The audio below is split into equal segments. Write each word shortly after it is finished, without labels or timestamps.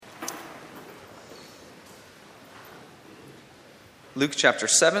Luke chapter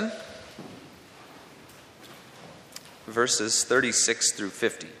 7, verses 36 through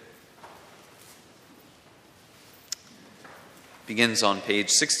 50. Begins on page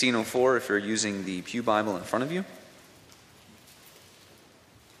 1604 if you're using the Pew Bible in front of you.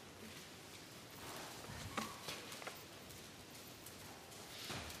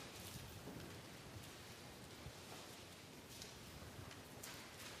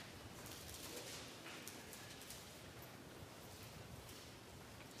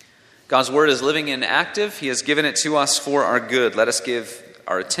 God's word is living and active. He has given it to us for our good. Let us give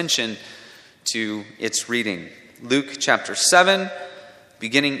our attention to its reading. Luke chapter 7,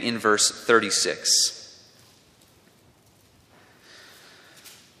 beginning in verse 36.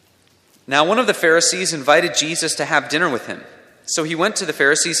 Now one of the Pharisees invited Jesus to have dinner with him. So he went to the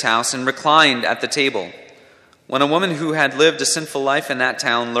Pharisee's house and reclined at the table. When a woman who had lived a sinful life in that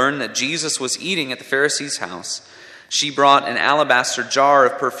town learned that Jesus was eating at the Pharisee's house, she brought an alabaster jar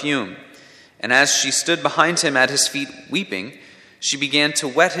of perfume, and as she stood behind him at his feet weeping, she began to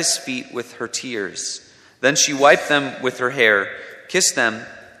wet his feet with her tears. Then she wiped them with her hair, kissed them,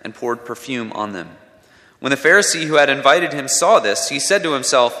 and poured perfume on them. When the Pharisee who had invited him saw this, he said to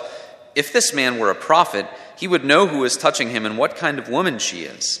himself, "If this man were a prophet, he would know who is touching him and what kind of woman she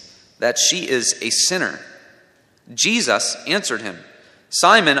is, that she is a sinner." Jesus answered him,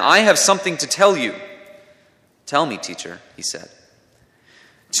 "Simon, I have something to tell you." "Tell me, teacher," he said.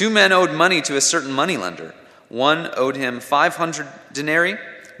 2 men owed money to a certain moneylender. One owed him 500 denarii,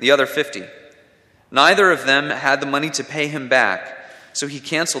 the other 50. Neither of them had the money to pay him back, so he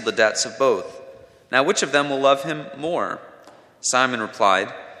canceled the debts of both. Now which of them will love him more? Simon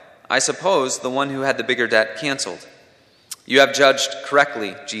replied, "I suppose the one who had the bigger debt canceled." "You have judged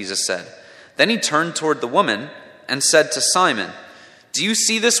correctly," Jesus said. Then he turned toward the woman and said to Simon, "Do you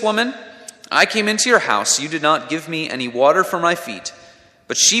see this woman? I came into your house. You did not give me any water for my feet,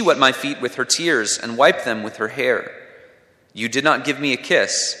 but she wet my feet with her tears and wiped them with her hair. You did not give me a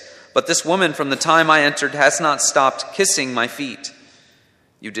kiss, but this woman from the time I entered has not stopped kissing my feet.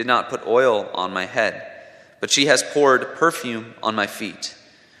 You did not put oil on my head, but she has poured perfume on my feet.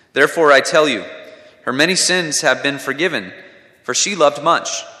 Therefore I tell you, her many sins have been forgiven, for she loved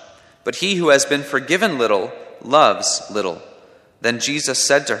much. But he who has been forgiven little loves little." Then Jesus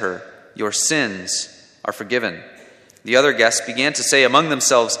said to her, "Your sins are forgiven." The other guests began to say among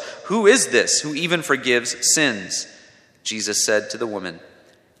themselves, "Who is this who even forgives sins?" Jesus said to the woman,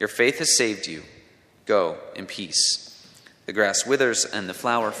 "Your faith has saved you. Go in peace." The grass withers and the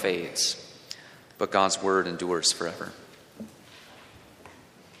flower fades, but God's word endures forever.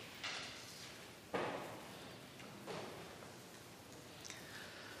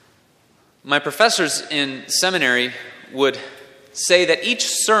 My professors in seminary would say that each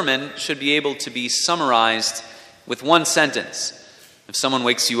sermon should be able to be summarized with one sentence. If someone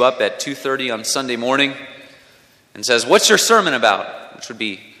wakes you up at 2:30 on Sunday morning and says, "What's your sermon about?" which would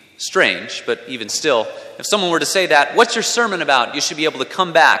be strange, but even still, if someone were to say that, "What's your sermon about?" you should be able to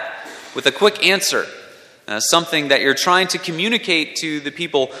come back with a quick answer, something that you're trying to communicate to the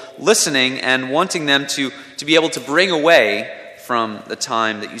people listening and wanting them to be able to bring away from the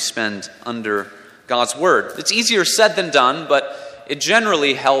time that you spend under God's word. It's easier said than done, but it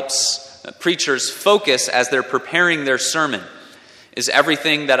generally helps preachers focus as they're preparing their sermon. Is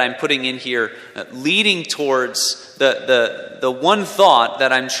everything that I'm putting in here leading towards the one thought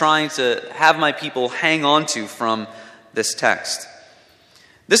that I'm trying to have my people hang on to from this text?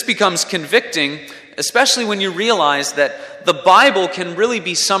 This becomes convicting, especially when you realize that the Bible can really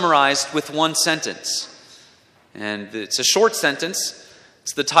be summarized with one sentence. And it's a short sentence.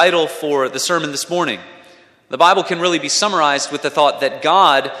 It's the title for the sermon this morning. The Bible can really be summarized with the thought that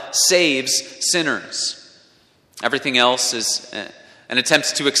God saves sinners. Everything else is an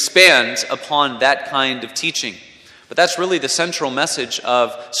attempt to expand upon that kind of teaching. But that's really the central message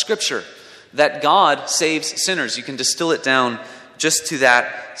of Scripture, that God saves sinners. You can distill it down just to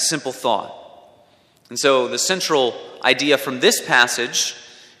that simple thought. And so the central idea from this passage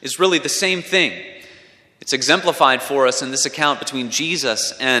is really the same thing. It's exemplified for us in this account between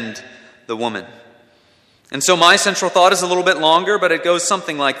Jesus and the woman. And so my central thought is a little bit longer, but it goes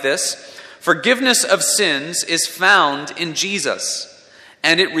something like this. Forgiveness of sins is found in Jesus,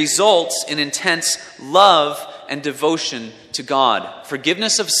 and it results in intense love and devotion to God.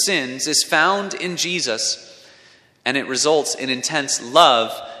 Forgiveness of sins is found in Jesus, and it results in intense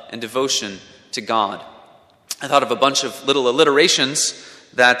love and devotion to God. I thought of a bunch of little alliterations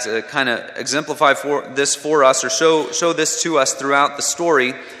that kind of exemplify this for us, or show this to us throughout the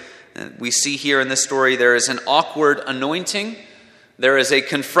story. We see here in this story there is an awkward anointing, there is a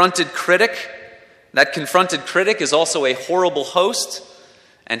confronted critic, That confronted critic is also a horrible host,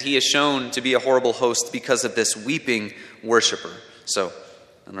 and he is shown to be a horrible host because of this weeping worshiper. So,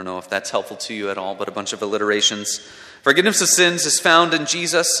 I don't know if that's helpful to you at all, but a bunch of alliterations. Forgiveness of sins is found in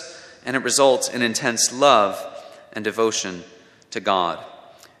Jesus, and it results in intense love and devotion to God.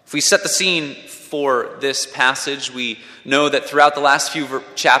 If we set the scene for this passage, we know that throughout the last few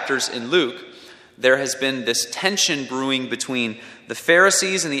chapters in Luke, there has been this tension brewing between the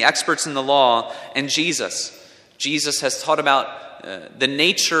Pharisees and the experts in the law and Jesus. Jesus has taught about the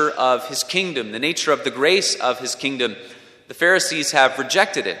nature of his kingdom, the nature of the grace of his kingdom. The Pharisees have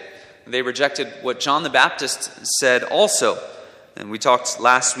rejected it. They rejected what John the Baptist said also. And we talked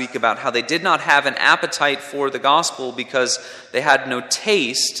last week about how they did not have an appetite for the gospel because they had no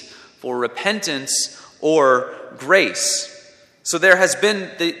taste for repentance or grace. So there has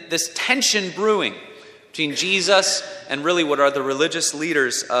been this tension brewing between Jesus and really what are the religious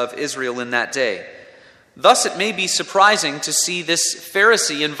leaders of Israel in that day. Thus, it may be surprising to see this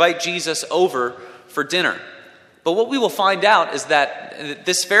Pharisee invite Jesus over for dinner. But what we will find out is that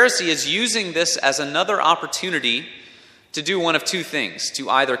this Pharisee is using this as another opportunity to do one of two things: to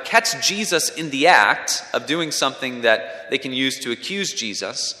either catch Jesus in the act of doing something that they can use to accuse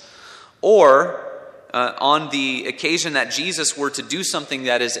Jesus, or on the occasion that Jesus were to do something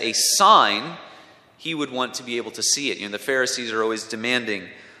that is a sign, he would want to be able to see it. The Pharisees are always demanding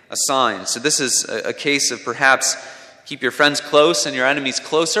a sign. So this is a case of perhaps keep your friends close and your enemies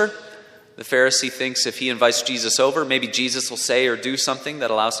closer. The Pharisee thinks if he invites Jesus over, maybe Jesus will say or do something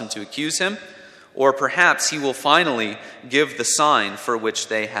that allows him to accuse him. Or perhaps he will finally give the sign for which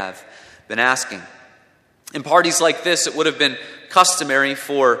they have been asking. In parties like this, it would have been customary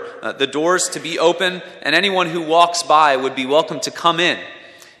for the doors to be open, and anyone who walks by would be welcome to come in.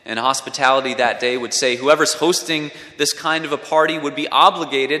 And hospitality that day would say whoever's hosting this kind of a party would be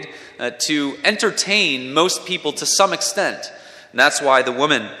obligated to entertain most people to some extent. And that's why the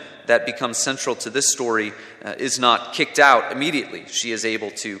woman that becomes central to this story is not kicked out immediately. She is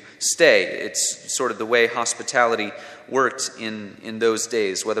able to stay. It's sort of the way hospitality worked in those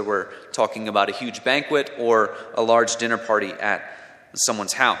days, whether we're talking about a huge banquet or a large dinner party at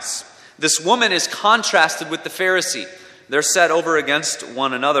someone's house. This woman is contrasted with the Pharisee. They're set over against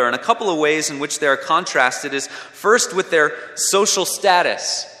one another. And a couple of ways in which they are contrasted is first with their social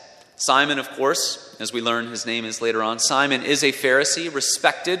status. Simon, of course, as we learn his name is later on, Simon is a Pharisee,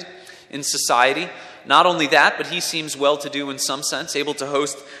 respected in society. Not only that, but he seems well-to-do in some sense, able to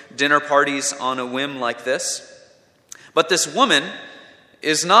host dinner parties on a whim like this. But this woman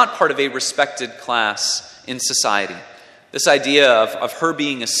is not part of a respected class in society. This idea of her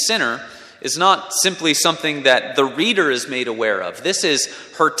being a sinner is not simply something that the reader is made aware of. This is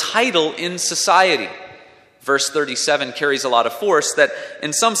her title in society. Verse 37 carries a lot of force that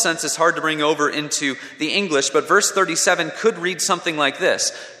in some sense is hard to bring over into the English, but verse 37 could read something like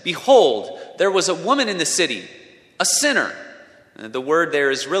this: "Behold, there was a woman in the city, a sinner." The word there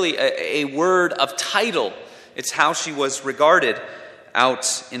is really a word of title. It's how she was regarded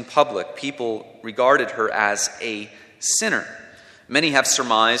out in public. People regarded her as a sinner. Many have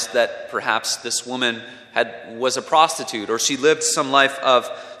surmised that perhaps this woman was a prostitute, or she lived some life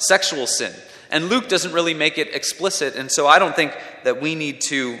of sexual sin. And Luke doesn't really make it explicit, and so I don't think that we need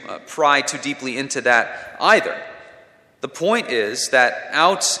to pry too deeply into that either. The point is that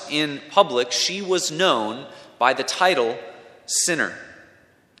out in public, she was known by the title sinner.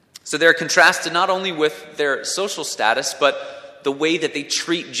 So they're contrasted not only with their social status, but the way that they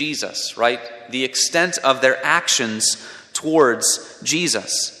treat Jesus, right? The extent of their actions towards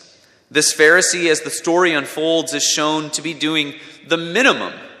Jesus. This Pharisee, as the story unfolds, is shown to be doing the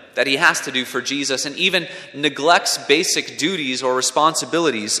minimum that he has to do for Jesus, and even neglects basic duties or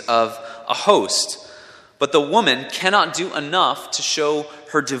responsibilities of a host. But the woman cannot do enough to show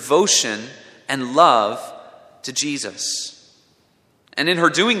her devotion and love to Jesus. And in her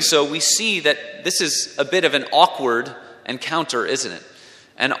doing so, we see that this is a bit of an awkward encounter, isn't it?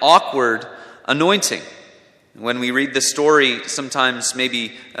 An awkward anointing. When we read the story, sometimes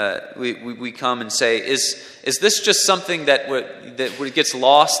maybe we come and say, is this just something that gets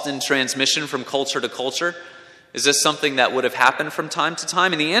lost in transmission from culture to culture? Is this something that would have happened from time to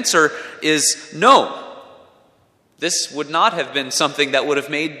time? And the answer is no. This would not have been something that would have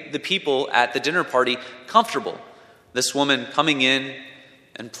made the people at the dinner party comfortable. This woman coming in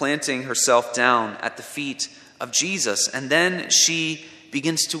and planting herself down at the feet of Jesus, and then she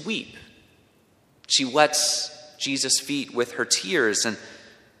begins to weep. She wets Jesus' feet with her tears, and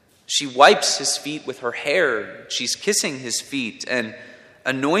she wipes his feet with her hair. She's kissing his feet and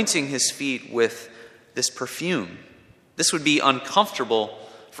anointing his feet with this perfume. This would be uncomfortable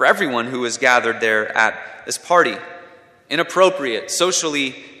for everyone who was gathered there at this party. Inappropriate,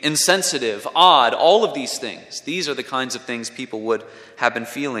 socially insensitive, odd, all of these things. These are the kinds of things people would have been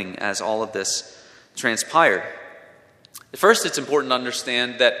feeling as all of this transpired. First, it's important to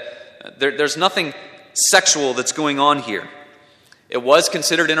understand that there's nothing sexual that's going on here. It was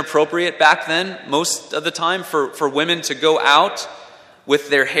considered inappropriate back then, most of the time, for women to go out with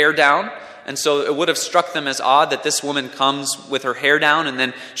their hair down. And so it would have struck them as odd that this woman comes with her hair down and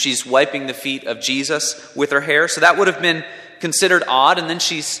then she's wiping the feet of Jesus with her hair. So that would have been considered odd. And then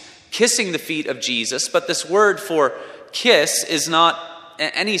she's kissing the feet of Jesus. But this word for kiss is not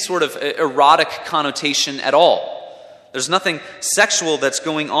any sort of erotic connotation at all. There's nothing sexual that's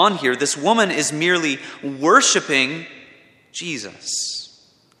going on here. This woman is merely worshiping Jesus.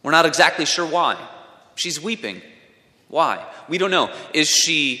 We're not exactly sure why. She's weeping. Why? We don't know. Is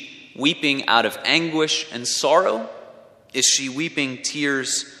she weeping out of anguish and sorrow? Is she weeping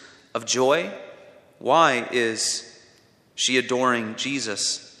tears of joy? Why is she adoring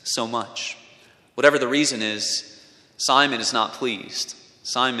Jesus so much? Whatever the reason is, Simon is not pleased.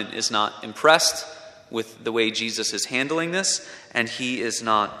 Simon is not impressed with the way Jesus is handling this, and he is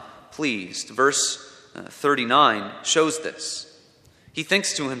not pleased. Verse 39 shows this. He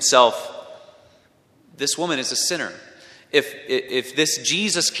thinks to himself, this woman is a sinner. If this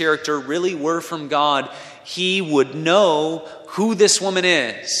Jesus character really were from God, he would know who this woman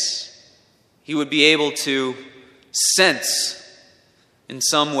is. He would be able to sense in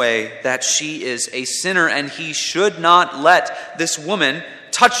some way that she is a sinner, and he should not let this woman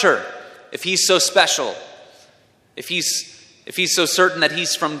touch her if he's so special. If he's so certain that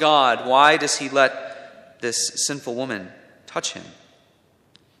he's from God, why does he let this sinful woman touch him?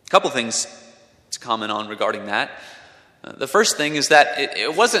 A couple things to comment on regarding that. The first thing is that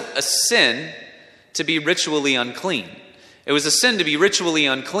it wasn't a sin to be ritually unclean. It was a sin to be ritually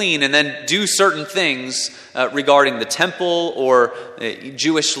unclean and then do certain things regarding the temple or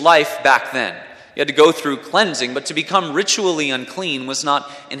Jewish life back then. You had to go through cleansing, but to become ritually unclean was not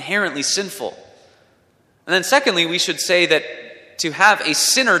inherently sinful. And then secondly, we should say that to have a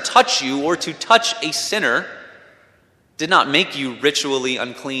sinner touch you or to touch a sinner did not make you ritually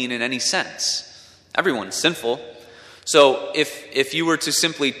unclean in any sense. Everyone's sinful. So if you were to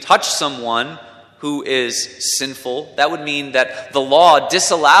simply touch someone who is sinful, that would mean that the law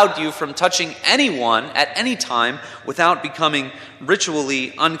disallowed you from touching anyone at any time without becoming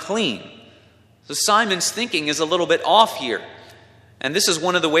ritually unclean. So Simon's thinking is a little bit off here. And this is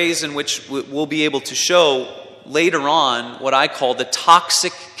one of the ways in which we'll be able to show later on what I call the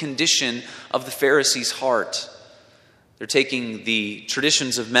toxic condition of the Pharisees' heart. They're taking the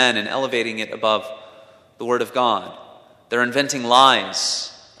traditions of men and elevating it above the Word of God. They're inventing lies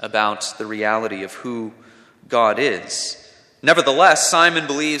about the reality of who God is. Nevertheless, Simon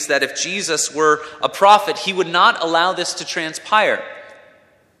believes that if Jesus were a prophet, he would not allow this to transpire.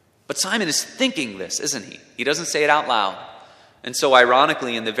 But Simon is thinking this, isn't he? He doesn't say it out loud. And so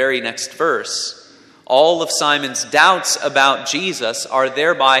ironically, in the very next verse, all of Simon's doubts about Jesus are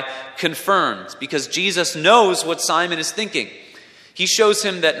thereby confirmed because Jesus knows what Simon is thinking. He shows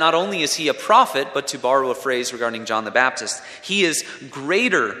him that not only is he a prophet, but to borrow a phrase regarding John the Baptist, he is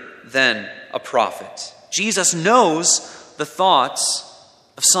greater than a prophet. Jesus knows the thoughts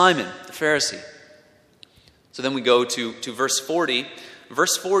of Simon, the Pharisee. So then we go to verse 40.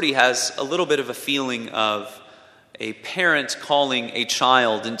 Verse 40 has a little bit of a feeling of a parent calling a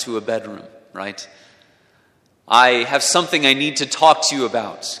child into a bedroom, right? I have something I need to talk to you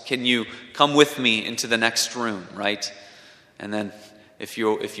about. Can you come with me into the next room, right? And then if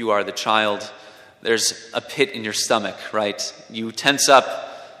you are the child, there's a pit in your stomach, right? You tense up.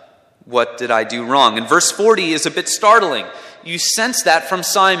 What did I do wrong? And verse 40 is a bit startling. You sense that from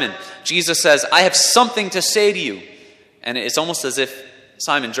Simon. Jesus says, I have something to say to you. And it's almost as if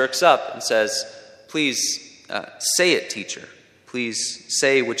Simon jerks up and says, please say it, teacher. Please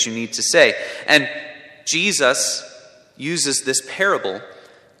say what you need to say. And Jesus uses this parable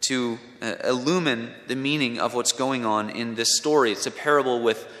to illumine the meaning of what's going on in this story. It's a parable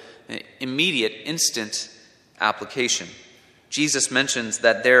with immediate, instant application. Jesus mentions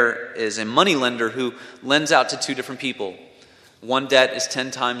that there is a moneylender who lends out to two different people. One debt is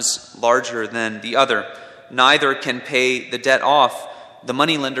 10 times larger than the other. Neither can pay the debt off. The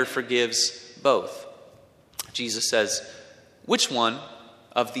moneylender forgives both. Jesus says, which one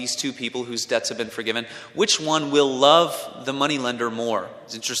of these two people whose debts have been forgiven, which one will love the moneylender more?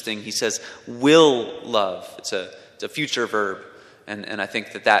 It's interesting. He says, will love. It's a future verb. And I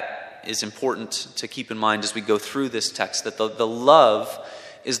think that is important to keep in mind as we go through this text, that the love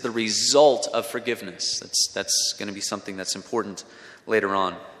is the result of forgiveness. That's going to be something that's important later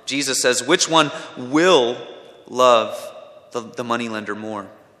on. Jesus says, which one will love the moneylender more?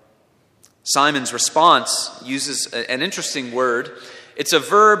 Simon's response uses an interesting word. It's a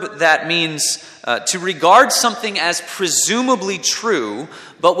verb that means to regard something as presumably true,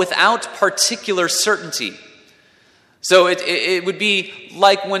 but without particular certainty. So it would be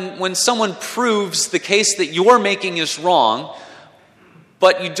like when someone proves the case that you're making is wrong,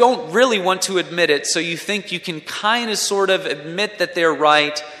 but you don't really want to admit it, so you think you can kind of sort of admit that they're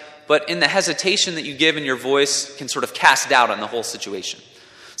right, but in the hesitation that you give in your voice can sort of cast doubt on the whole situation.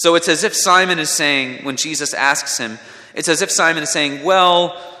 So it's as if Simon is saying, when Jesus asks him, it's as if Simon is saying,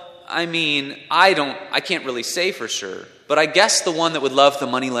 well, I mean, I can't really say for sure, but I guess the one that would love the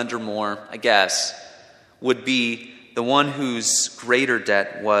moneylender more, I guess, would be the one whose greater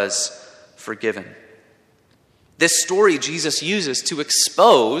debt was forgiven. This story Jesus uses to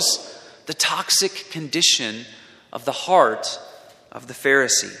expose the toxic condition of the heart of the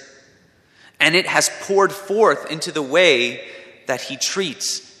Pharisee. And it has poured forth into the way that he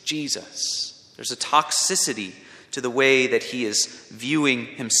treats Jesus. There's a toxicity to the way that he is viewing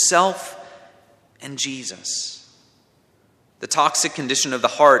himself and Jesus. The toxic condition of the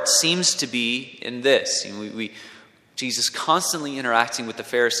heart seems to be in this. Jesus constantly interacting with the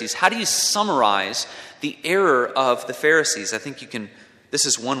Pharisees. How do you summarize the error of the Pharisees? I think this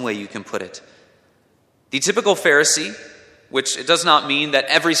is one way you can put it. The typical Pharisee, which it does not mean that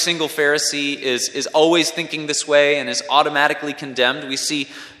every single Pharisee is always thinking this way and is automatically condemned. We see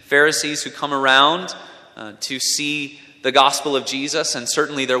Pharisees who come around to see the gospel of Jesus, and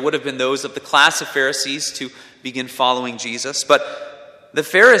certainly there would have been those of the class of Pharisees to begin following Jesus. But the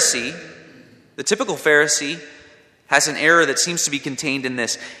Pharisee, the typical Pharisee, has an error that seems to be contained in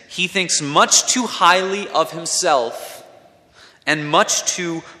this. He thinks much too highly of himself and much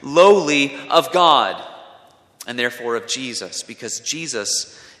too lowly of God, and therefore of Jesus, because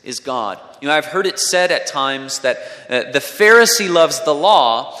Jesus is God. I've heard it said at times that the Pharisee loves the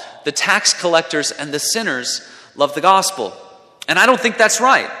law, the tax collectors and the sinners love the gospel. And I don't think that's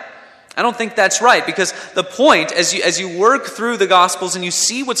right. I don't think that's right, because the point, as you work through the Gospels and you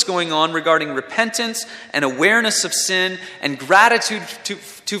see what's going on regarding repentance and awareness of sin and gratitude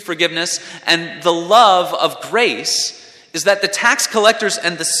to forgiveness and the love of grace, is that the tax collectors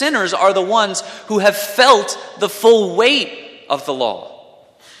and the sinners are the ones who have felt the full weight of the law.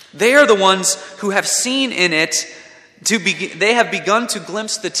 They are the ones who have seen in it, they have begun to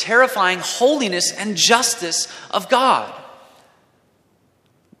glimpse the terrifying holiness and justice of God.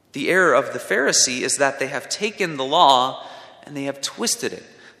 The error of the Pharisee is that they have taken the law and they have twisted it.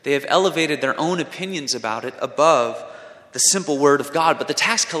 They have elevated their own opinions about it above the simple word of God. But the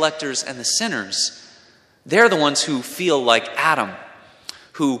tax collectors and the sinners, they're the ones who feel like Adam,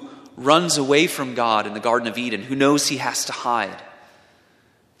 who runs away from God in the Garden of Eden, who knows he has to hide.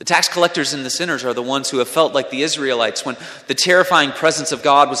 The tax collectors and the sinners are the ones who have felt like the Israelites when the terrifying presence of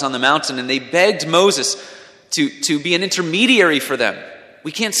God was on the mountain and they begged Moses to be an intermediary for them.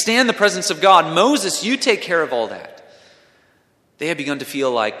 We can't stand the presence of God. Moses, you take care of all that. They have begun to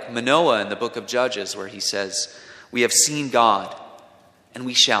feel like Manoah in the book of Judges, where he says, we have seen God and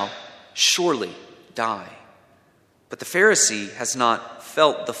we shall surely die. But the Pharisee has not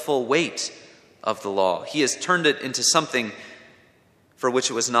felt the full weight of the law. He has turned it into something for which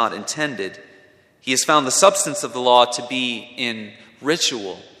it was not intended. He has found the substance of the law to be in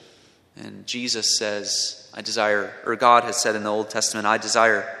ritual. And Jesus says, God has said in the Old Testament, I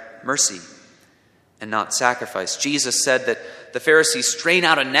desire mercy and not sacrifice. Jesus said that the Pharisees strain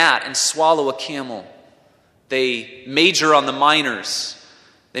out a gnat and swallow a camel. They major on the minors.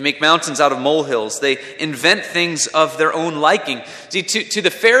 They make mountains out of molehills. They invent things of their own liking. See, to the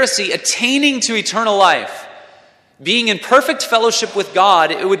Pharisee, attaining to eternal life, being in perfect fellowship with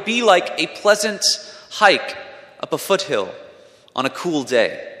God, it would be like a pleasant hike up a foothill on a cool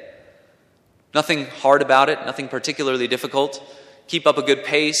day. Nothing hard about it, nothing particularly difficult. Keep up a good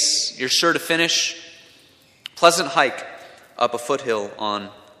pace, you're sure to finish. Pleasant hike up a foothill on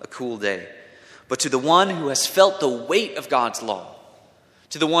a cool day. But to the one who has felt the weight of God's law,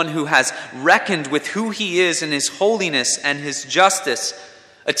 to the one who has reckoned with who he is in his holiness and his justice,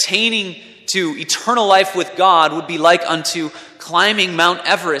 attaining to eternal life with God would be like unto climbing Mount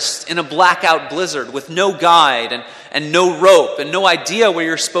Everest in a blackout blizzard with no guide and no rope and no idea where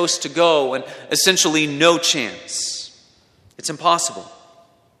you're supposed to go and essentially no chance. It's impossible.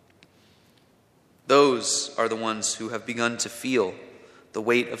 Those are the ones who have begun to feel the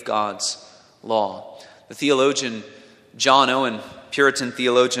weight of God's law. The theologian John Owen, Puritan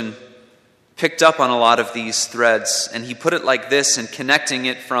theologian, picked up on a lot of these threads, and he put it like this in connecting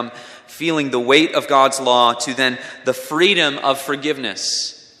it from feeling the weight of God's law to then the freedom of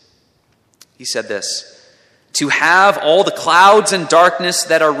forgiveness. He said this: to have all the clouds and darkness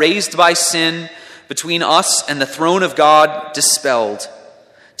that are raised by sin between us and the throne of God dispelled,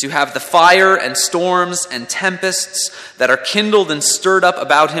 to have the fire and storms and tempests that are kindled and stirred up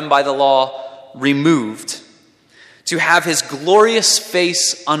about him by the law removed, to have his glorious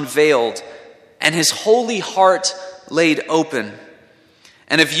face unveiled and his holy heart laid open,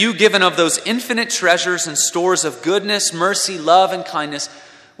 and of you given of those infinite treasures and stores of goodness, mercy, love, and kindness,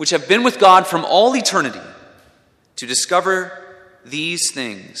 which have been with God from all eternity, to discover these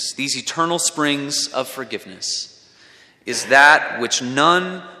things, these eternal springs of forgiveness, is that which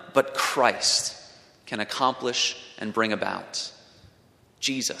none but Christ can accomplish and bring about.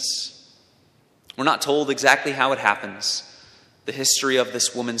 Jesus. We're not told exactly how it happens, the history of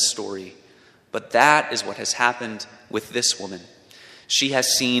this woman's story, but that is what has happened with this woman. She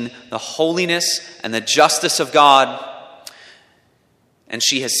has seen the holiness and the justice of God, and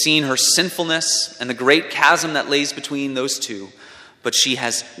she has seen her sinfulness and the great chasm that lays between those two, but she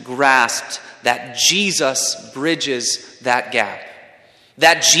has grasped that Jesus bridges that gap.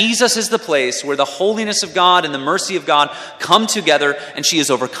 That Jesus is the place where the holiness of God and the mercy of God come together, and she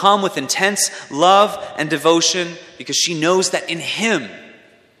is overcome with intense love and devotion because she knows that in him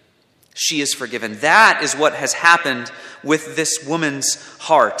she is forgiven. That is what has happened with this woman's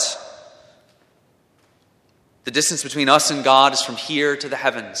heart. The distance between us and God is from here to the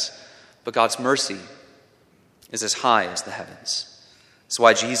heavens, but God's mercy is as high as the heavens. That's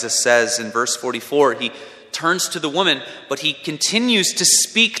why Jesus says in verse 44, he turns to the woman, but he continues to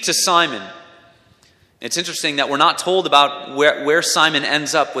speak to Simon. It's interesting that we're not told about where Simon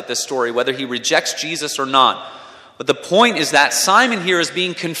ends up with this story, whether he rejects Jesus or not. But the point is that Simon here is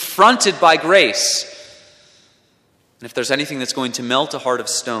being confronted by grace. And if there's anything that's going to melt a heart of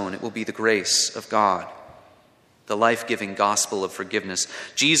stone, it will be the grace of God, the life-giving gospel of forgiveness.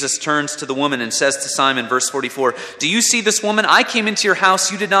 Jesus turns to the woman and says to Simon, verse 44, "Do you see this woman? I came into your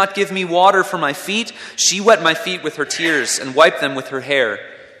house. You did not give me water for my feet. She wet my feet with her tears and wiped them with her hair."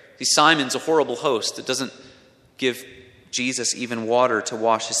 See, Simon's a horrible host. It doesn't give Jesus even water to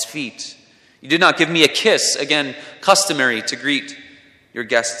wash his feet. "You did not give me a kiss." Again, customary to greet your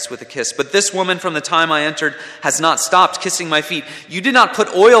guests with a kiss. "But this woman from the time I entered has not stopped kissing my feet. You did not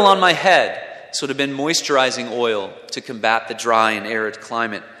put oil on my head." So it had been moisturizing oil to combat the dry and arid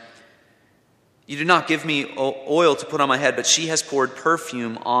climate. "You did not give me oil to put on my head, but she has poured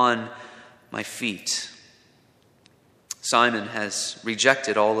perfume on my feet." Simon has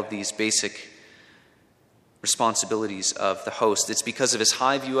rejected all of these basic responsibilities of the host. It's because of his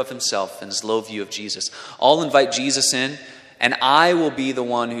high view of himself and his low view of Jesus. I'll invite Jesus in, and I will be the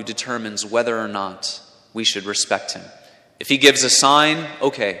one who determines whether or not we should respect him. If he gives a sign,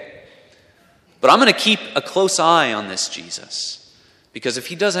 okay. But I'm going to keep a close eye on this Jesus, because if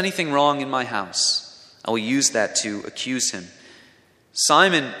he does anything wrong in my house, I will use that to accuse him.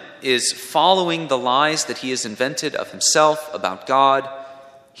 Simon is following the lies that he has invented of himself about God.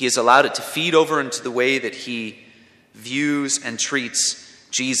 He has allowed it to feed over into the way that he views and treats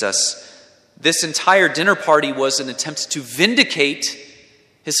Jesus. This entire dinner party was an attempt to vindicate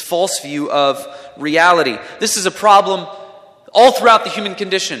his false view of reality. This is a problem all throughout the human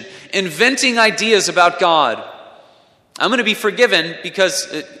condition. Inventing ideas about God. I'm going to be forgiven because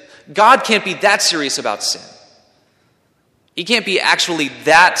God can't be that serious about sin. He can't be actually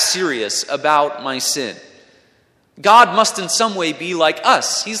that serious about my sin. God must in some way be like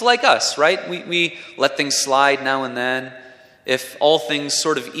us. He's like us, right? We let things slide now and then. If all things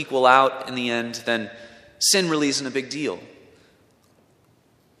sort of equal out in the end, then sin really isn't a big deal.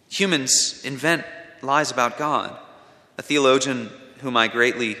 Humans invent lies about God. A theologian whom I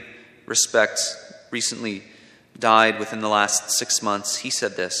greatly respect recently died within the last 6 months. He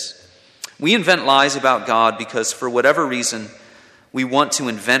said this: "We invent lies about God because for whatever reason we want to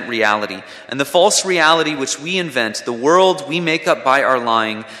invent reality. And the false reality which we invent, the world we make up by our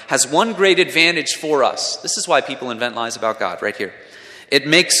lying, has one great advantage for us." This is why people invent lies about God, right here. "It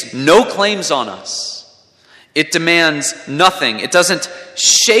makes no claims on us. It demands nothing. It doesn't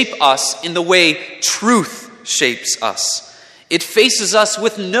shape us in the way truth shapes us. It faces us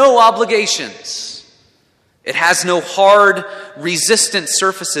with no obligations. It has no hard, resistant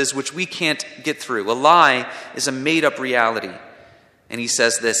surfaces which we can't get through. A lie is a made-up reality." And he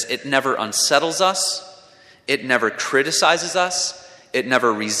says this: "It never unsettles us, it never criticizes us, it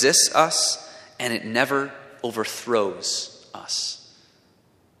never resists us, and it never overthrows us."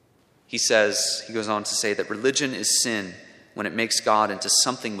 He goes on to say that religion is sin when it makes God into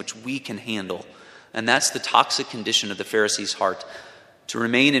something which we can handle. And that's the toxic condition of the Pharisee's heart, to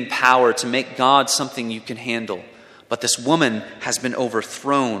remain in power, to make God something you can handle. But this woman has been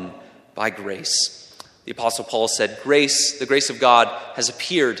overthrown by grace. The Apostle Paul said, the grace of God has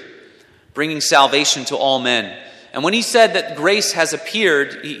appeared, bringing salvation to all men. And when he said that grace has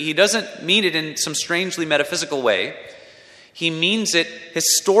appeared, he doesn't mean it in some strangely metaphysical way. He means it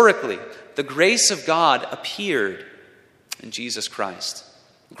historically. The grace of God appeared in Jesus Christ.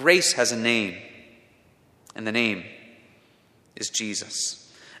 Grace has a name, and the name is Jesus.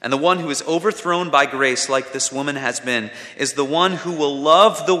 And the one who is overthrown by grace, like this woman has been, is the one who will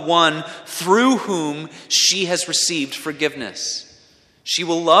love the one through whom she has received forgiveness. She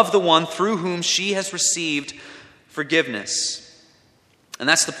will love the one through whom she has received forgiveness. And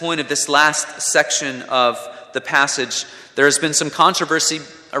that's the point of this last section of the passage. There has been some controversy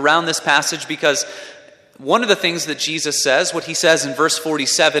around this passage because one of the things that Jesus says, what he says in verse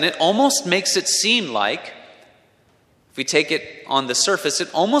 47, it almost makes it seem like, if we take it on the surface,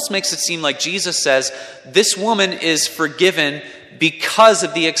 it almost makes it seem like Jesus says, this woman is forgiven because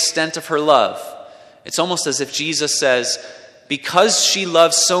of the extent of her love. It's almost as if Jesus says, because she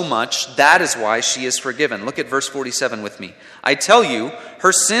loves so much, that is why she is forgiven. Look at verse 47 with me. I tell you,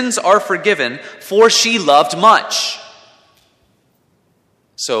 her sins are forgiven, for she loved much.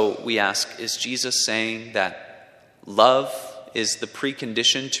 So we ask, is Jesus saying that love is the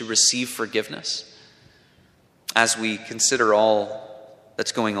precondition to receive forgiveness? As we consider all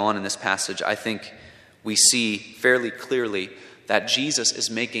that's going on in this passage, I think we see fairly clearly that Jesus is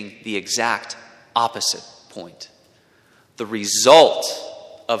making the exact opposite point. The result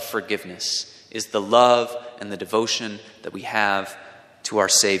of forgiveness is the love and the devotion that we have to our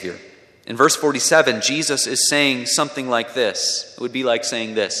Savior. In verse 47, Jesus is saying something like this. It would be like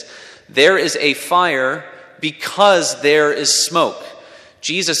saying this: there is a fire because there is smoke.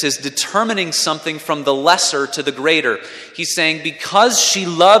 Jesus is determining something from the lesser to the greater. He's saying, because she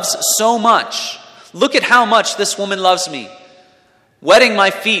loves so much, look at how much this woman loves me. Wetting my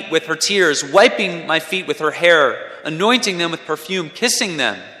feet with her tears, wiping my feet with her hair, anointing them with perfume, kissing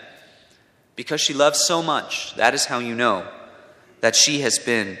them. Because she loves so much, that is how you know that she has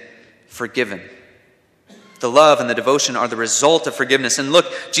been forgiven. The love and the devotion are the result of forgiveness. And look,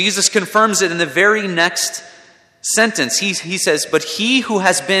 Jesus confirms it in the very next sentence. He says, but he who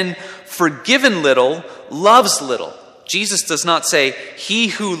has been forgiven little loves little. Jesus does not say, he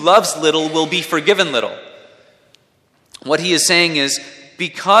who loves little will be forgiven little. What he is saying is,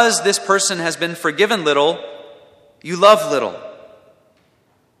 because this person has been forgiven little, you love little.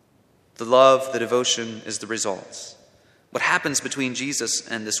 The love, the devotion is the result. What happens between Jesus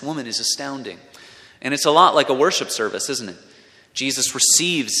and this woman is astounding. And it's a lot like a worship service, isn't it? Jesus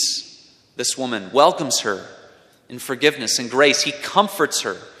receives this woman, welcomes her in forgiveness and grace. He comforts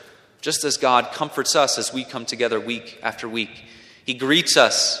her, just as God comforts us as we come together week after week. He greets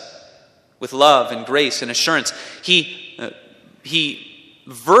us with love and grace and assurance. He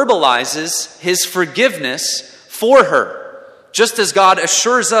verbalizes his forgiveness for her, just as God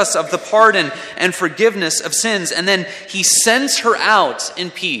assures us of the pardon and forgiveness of sins. And then he sends her out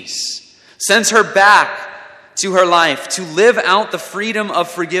in peace, sends her back to her life to live out the freedom of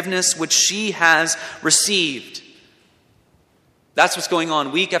forgiveness which she has received. That's what's going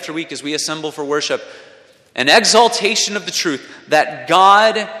on week after week as we assemble for worship. An exaltation of the truth that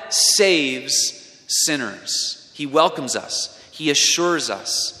God saves sinners. He welcomes us. He assures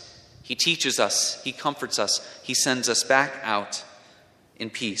us. He teaches us. He comforts us. He sends us back out in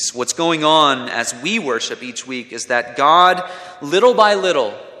peace. What's going on as we worship each week is that God, little by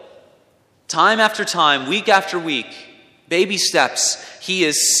little, time after time, week after week, baby steps, he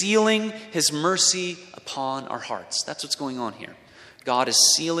is sealing his mercy upon our hearts. That's what's going on here. God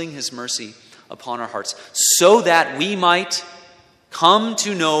is sealing his mercy upon our hearts so that we might come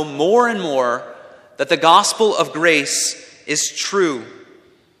to know more and more that the gospel of grace is true.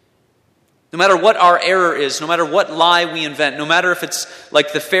 No matter what our error is, no matter what lie we invent, no matter if it's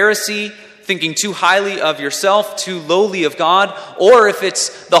like the Pharisee thinking too highly of yourself, too lowly of God, or if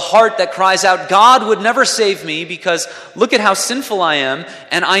it's the heart that cries out, God would never save me because look at how sinful I am,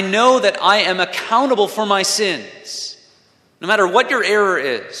 and I know that I am accountable for my sins. No matter what your error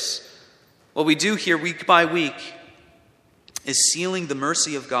is, what we do here week by week is sealing the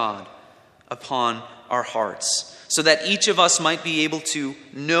mercy of God upon our hearts, so that each of us might be able to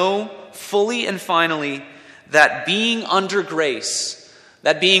know fully and finally that being under grace,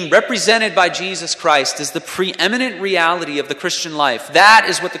 that being represented by Jesus Christ, is the preeminent reality of the Christian life. That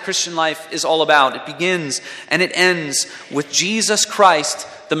is what the Christian life is all about. It begins and it ends with Jesus Christ,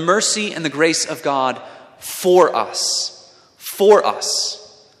 the mercy and the grace of God for us, for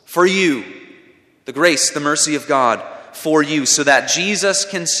us, for you, the grace, the mercy of God for you, so that Jesus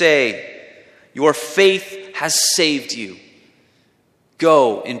can say, your faith has saved you.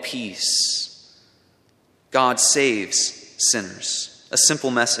 Go in peace. God saves sinners. A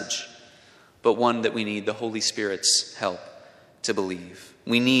simple message, but one that we need the Holy Spirit's help to believe.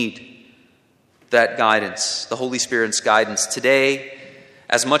 We need that guidance, the Holy Spirit's guidance today,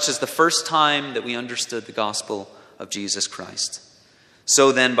 as much as the first time that we understood the gospel of Jesus Christ.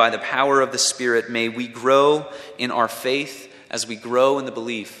 So then, by the power of the Spirit, may we grow in our faith as we grow in the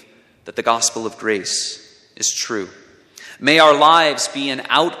belief that the gospel of grace is true. May our lives be an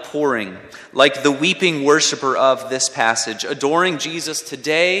outpouring, like the weeping worshiper of this passage, adoring Jesus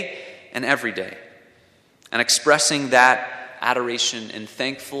today and every day, and expressing that adoration in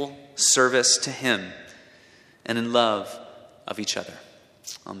thankful service to Him and in love of each other.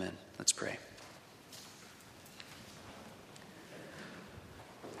 Amen. Let's pray.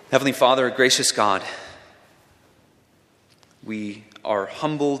 Heavenly Father, gracious God, we are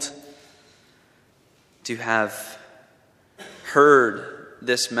humbled to have heard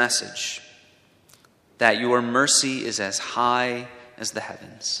this message that your mercy is as high as the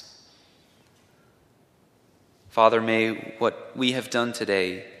heavens. Father, may what we have done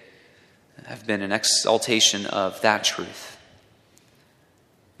today have been an exaltation of that truth.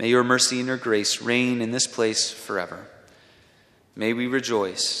 May your mercy and your grace reign in this place forever. May we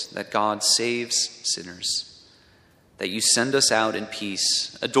rejoice that God saves sinners, that you send us out in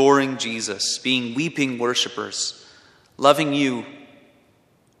peace, adoring Jesus, being weeping worshipers, loving you,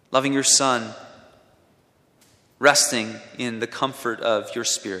 loving your Son, resting in the comfort of your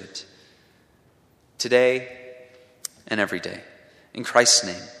Spirit, today and every day. In Christ's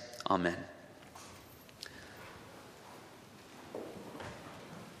name, amen.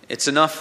 It's enough